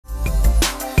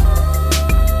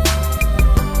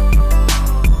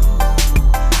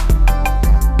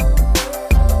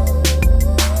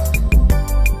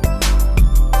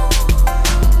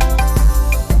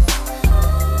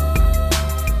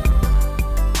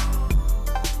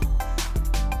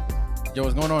Yo,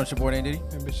 what's going on? It's your boy, Diddy.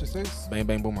 Ambitious 6. Bang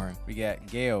Bang Boomerang. We got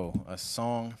Gaho, a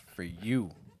song for you.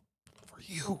 For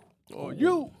you. Oh,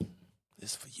 you.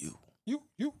 This for you. You.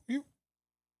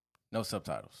 No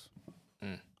subtitles.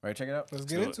 Ready? Check it out. Let's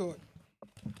get into it.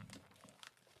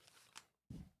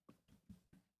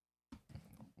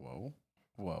 Whoa,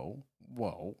 whoa,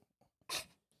 whoa.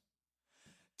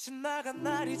 지나간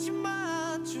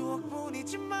날이지만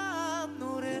추억뿐이지만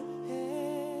노래해.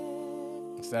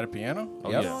 Is that a piano?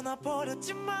 Oh, Yep. yeah.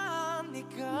 떠나버렸지만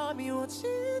네가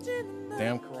미워지지는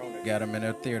Damn, got him in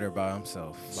a theater by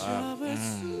himself. 잡을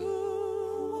수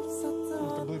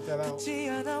없었던 bleep that out. 그렇지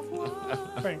않아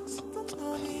Thanks.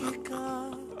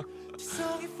 너니까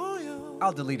지성이 for you.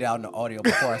 I'll delete it out in the audio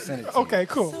before I send it to Okay,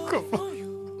 cool.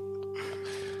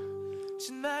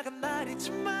 지나간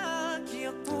날이지만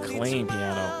Clean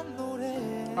piano.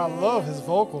 I love his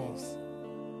vocals.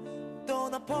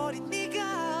 떠나버린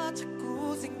네가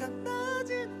자꾸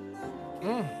생각나지는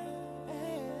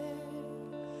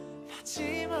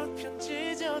마지막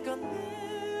편지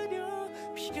적어내려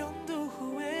필연도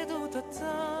후회도 다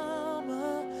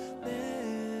담아낼게.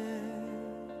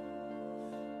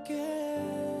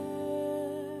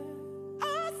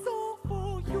 I saw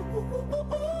for you.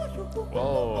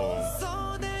 Whoa.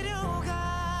 써내려가.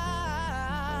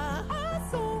 I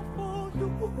saw for you.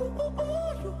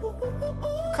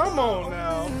 Come on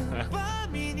now.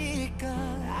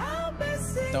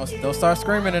 Don't start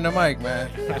screaming in the mic, man.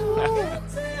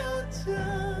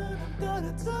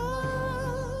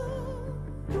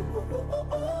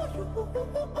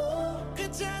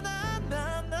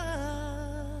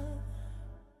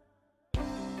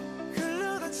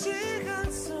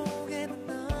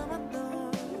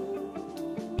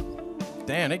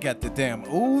 Damn, they got the damn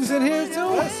ooze in here too.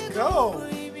 Let's go.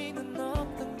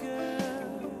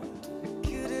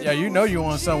 Yeah, you know you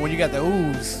want something when you got the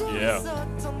ooze. Yeah.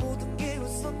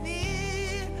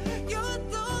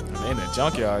 In the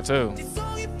junkyard, too.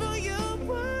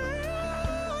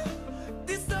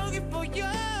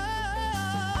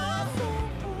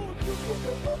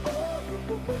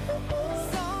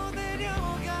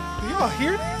 Do y'all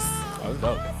hear this? Oh, that's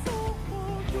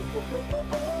dope.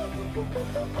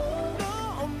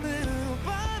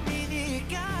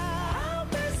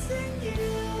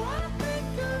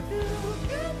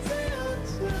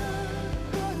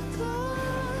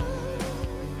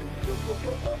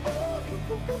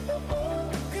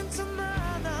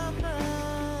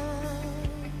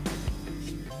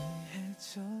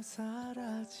 헤쳐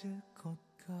사라질 것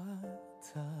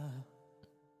같아.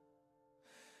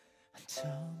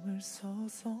 한참을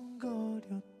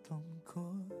서성거렸던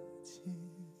거지.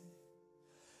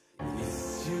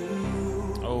 It's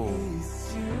you, Oh.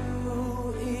 it's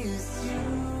you, it's you.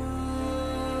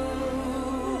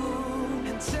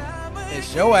 한참을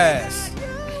It's your ass.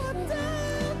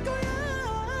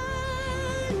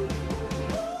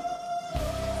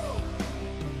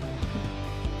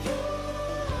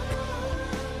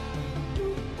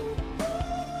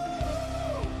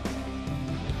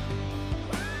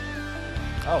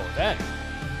 Oh, dang.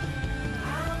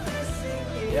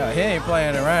 Yeah, he ain't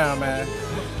playing around, man.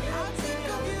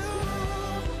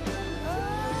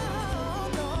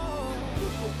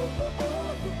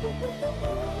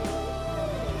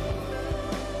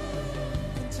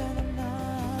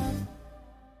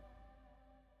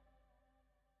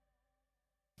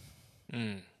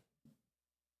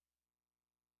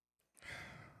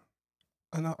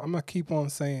 And I'm going to keep on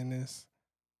saying this.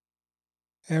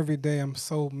 Every day I'm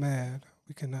so mad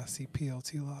we cannot see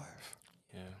PLT live.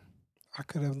 Yeah. I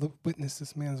could have witnessed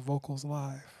this man's vocals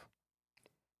live.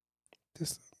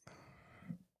 Just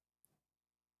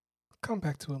come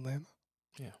back to Atlanta.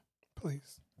 Yeah.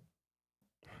 Please.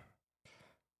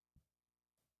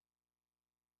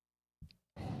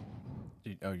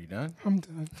 Oh, you done? I'm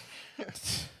done.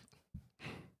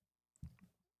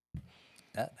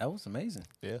 That was amazing.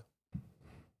 Yeah.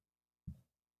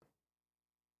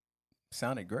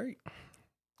 Sounded great.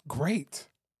 Great.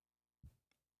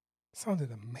 Sounded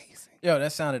amazing. Yo,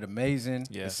 that sounded amazing.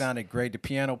 It Yes. sounded great. The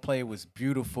piano play was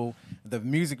beautiful. The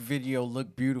music video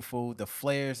looked beautiful. The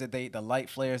flares the light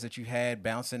flares that you had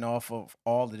bouncing off of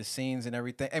all of the scenes and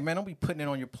everything. Hey, man, don't be putting it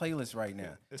on your playlist right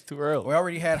now. It's too early. We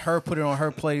already had her put it on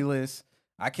her playlist.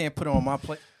 I can't put it on my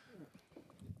play.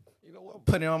 You know what?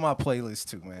 Put it on my playlist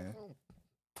too, man.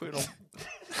 Put it on.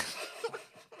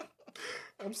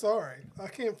 I'm sorry. I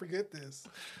can't forget this.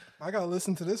 I got to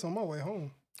listen to this on my way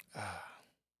home.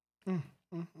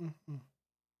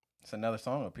 It's another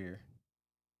song up here.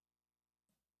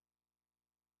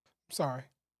 Sorry.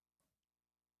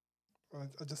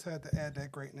 I just had to add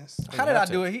that greatness. How did I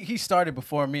do it? He started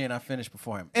before me and I finished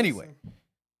before him. Anyway,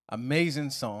 Amazing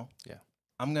song. Yeah.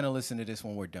 I'm gonna listen to this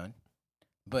when we're done.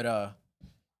 But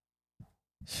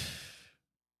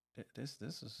this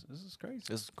is crazy.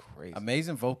 This is crazy.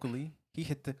 Amazing vocally. He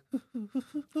hit the.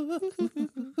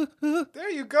 There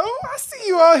you go. I see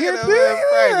you out here, Yeah, dude. man,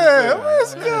 Yeah,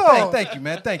 practice, let's man. go. Thank you,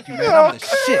 man. Thank you, man. Yeah, I'm the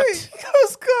shit.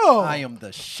 Let's go. I am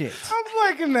the shit. I'm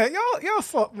liking that. Y'all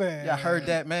fuck, man. Y'all heard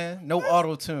that, man? No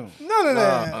auto tune. None of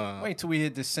that. Wait till we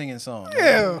hit this singing song. man.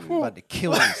 Yeah. We about to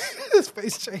kill this. His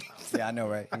face changed. Yeah, I know,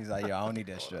 right? He's like, yo, I don't need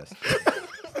that stress.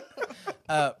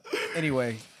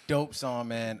 Anyway, dope song,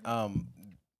 man.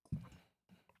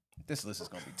 This list is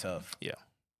gonna be tough. Yeah.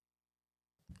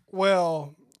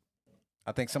 Well,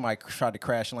 I think somebody tried to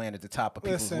crash land at the top of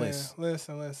people's listen.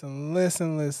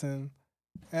 list.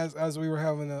 As we were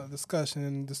having a discussion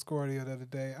in Discordia the other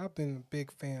day, I've been big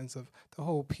fans of the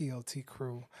whole PLT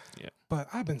crew. Yeah. But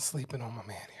I've been sleeping on my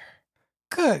man here.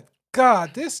 Good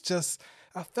God,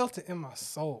 I felt it in my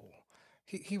soul.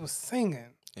 He was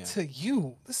singing to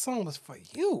you. This song was for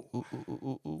you. Ooh, ooh, ooh,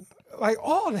 ooh, ooh. Like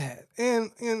all that.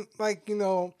 And like, you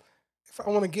know, if I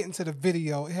want to get into the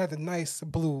video, it had the nice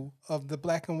blue of the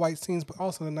black and white scenes, but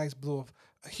also the nice blue of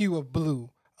a hue of blue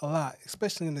a lot,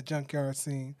 especially in the junkyard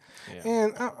scene. Yeah.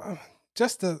 And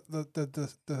just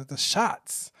the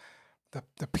shots,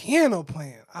 the piano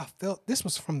playing, I felt this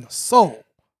was from the soul.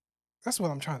 That's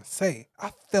what I'm trying to say.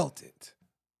 I felt it.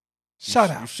 Shout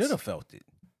out. You should have felt it.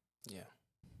 Yeah.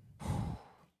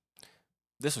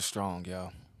 This was strong,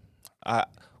 y'all.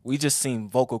 We just seen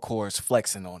vocal cords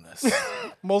flexing on us.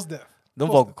 Most deaf. Them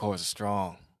vocal cords are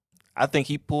strong. I think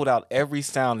he pulled out every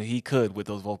sound that he could with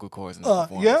those vocal cords in the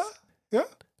performance. Yeah.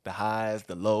 The highs,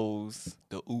 the lows,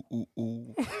 the ooh, ooh,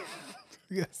 ooh.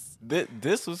 Yes.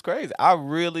 This was crazy. I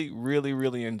really, really,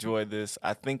 really enjoyed this.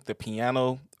 I think the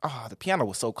piano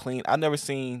was so clean. I've never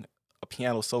seen a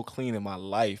piano so clean in my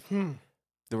life.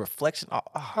 The reflection.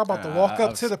 How about the walk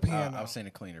up to the piano? I've seen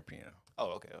a cleaner piano.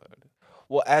 Oh, okay.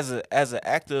 Well, as an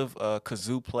active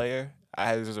kazoo player,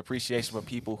 there's appreciation for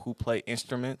people who play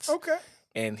instruments. Okay.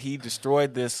 And he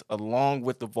destroyed this along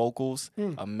with the vocals.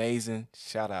 Amazing.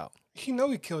 Shout out. He know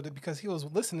he killed it because he was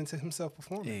listening to himself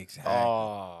perform. Exactly.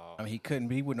 Oh. I mean, he couldn't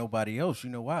be with nobody else. You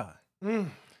know why?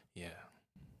 Yeah.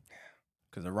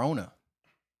 Because of Rona.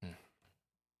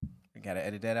 You got to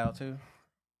edit that out, too?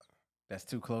 That's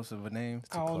too close of a name?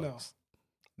 I don't know.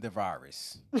 The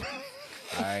virus. All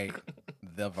right?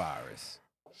 The virus.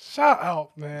 Shout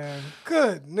out, man.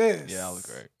 Goodness. Yeah, that was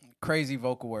great. Crazy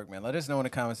vocal work, man. Let us know in the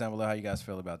comments down below how you guys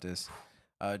feel about this.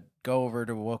 Go over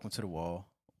to Welcome to the Wall.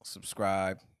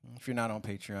 Subscribe. If you're not on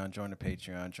Patreon, join the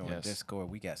Patreon. Join the Discord.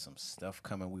 We got some stuff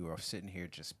coming. We were sitting here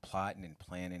just plotting and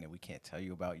planning that we can't tell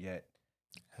you about yet.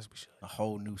 As we should. A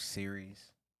whole new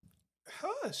series.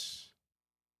 Hush.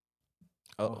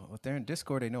 Oh, if they're in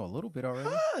Discord, they know a little bit already.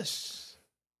 Hush.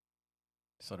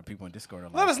 So the people in Discord are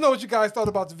like, Let us know what you guys thought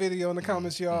about the video in the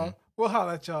comments, y'all. We'll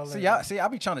holler at y'all later. See, I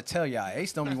be trying to tell y'all.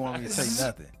 Ace don't be wanting me to say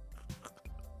nothing.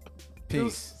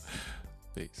 Peace.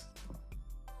 Peace.